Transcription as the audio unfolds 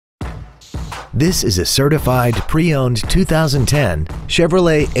This is a certified pre-owned 2010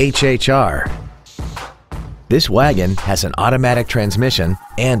 Chevrolet HHR. This wagon has an automatic transmission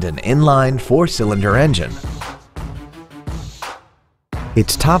and an inline 4-cylinder engine.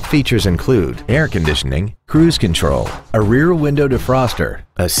 Its top features include air conditioning, cruise control, a rear window defroster,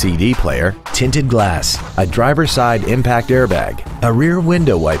 a CD player, tinted glass, a driver's side impact airbag, a rear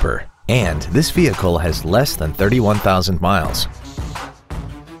window wiper, and this vehicle has less than 31,000 miles.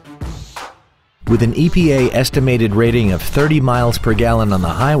 With an EPA estimated rating of 30 miles per gallon on the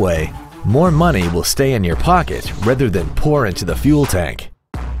highway, more money will stay in your pocket rather than pour into the fuel tank.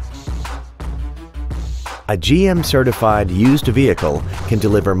 A GM-certified used vehicle can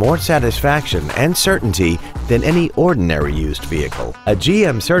deliver more satisfaction and certainty than any ordinary used vehicle. A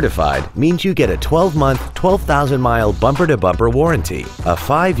GM-certified means you get a 12-month, 12,000-mile bumper-to-bumper warranty, a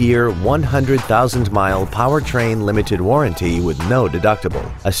 5-year, 100,000-mile powertrain limited warranty with no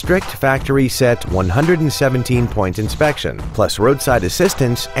deductible, a strict factory-set 117-point inspection, plus roadside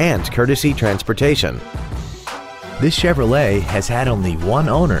assistance and courtesy transportation. This Chevrolet has had only one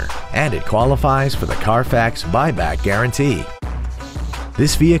owner, and it qualifies for the Carfax buyback guarantee.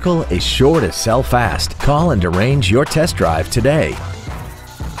 This vehicle is sure to sell fast. Call and arrange your test drive today.